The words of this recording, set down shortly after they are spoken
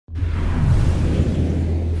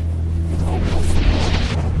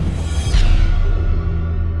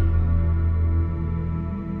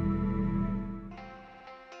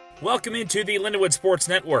Welcome into the Lindenwood Sports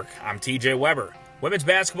Network. I'm TJ Weber. Women's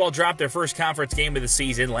basketball dropped their first conference game of the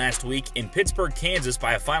season last week in Pittsburgh, Kansas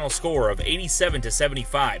by a final score of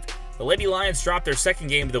 87-75. The Lady Lions dropped their second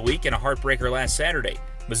game of the week in a heartbreaker last Saturday.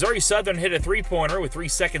 Missouri Southern hit a three-pointer with 3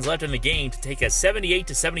 seconds left in the game to take a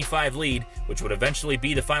 78-75 lead, which would eventually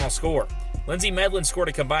be the final score. Lindsay Medlin scored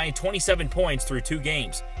a combined 27 points through 2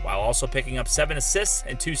 games, while also picking up 7 assists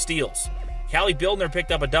and 2 steals. Callie Bildner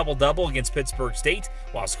picked up a double-double against Pittsburgh State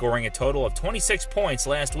while scoring a total of 26 points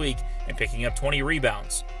last week and picking up 20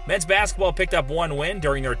 rebounds. Men's basketball picked up 1 win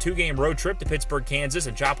during their 2-game road trip to Pittsburgh, Kansas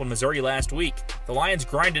and Joplin, Missouri last week. The Lions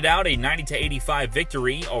grinded out a 90-85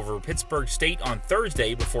 victory over Pittsburgh State on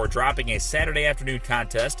Thursday before dropping a Saturday afternoon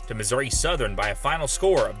contest to Missouri Southern by a final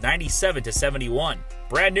score of 97-71.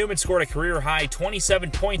 Brad Newman scored a career-high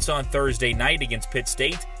 27 points on Thursday night against Pitt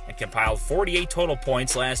State and compiled 48 total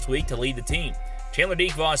points last week to lead the team. Chandler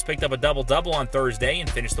Diekvos picked up a double-double on Thursday and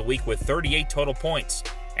finished the week with 38 total points.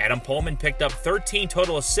 Adam Pullman picked up 13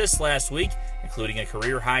 total assists last week, including a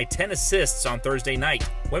career-high 10 assists on Thursday night.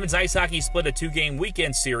 Women's ice hockey split a 2-game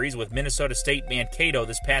weekend series with Minnesota State Mankato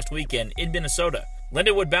this past weekend in Minnesota.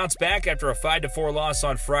 Lindenwood bounced back after a 5-4 loss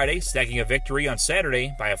on Friday, stacking a victory on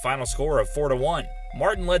Saturday by a final score of 4-1.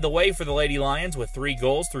 Martin led the way for the Lady Lions with 3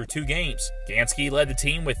 goals through 2 games. Gansky led the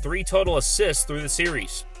team with 3 total assists through the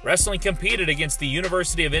series. Wrestling competed against the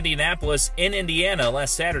University of Indianapolis in Indiana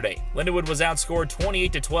last Saturday. Lindenwood was outscored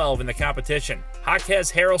 28-12 in the competition.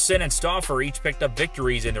 Jaquez, Harrelson, and Stauffer each picked up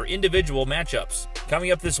victories in their individual matchups.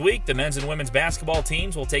 Coming up this week, the men's and women's basketball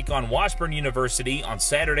teams will take on Washburn University on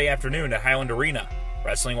Saturday afternoon at Highland Arena.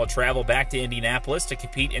 Wrestling will travel back to Indianapolis to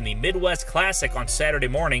compete in the Midwest Classic on Saturday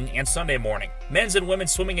morning and Sunday morning. Men's and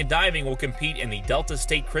women's swimming and diving will compete in the Delta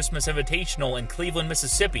State Christmas Invitational in Cleveland,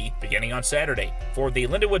 Mississippi, beginning on Saturday. For the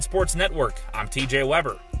Lindenwood Sports Network, I'm TJ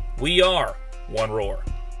Weber. We are One Roar.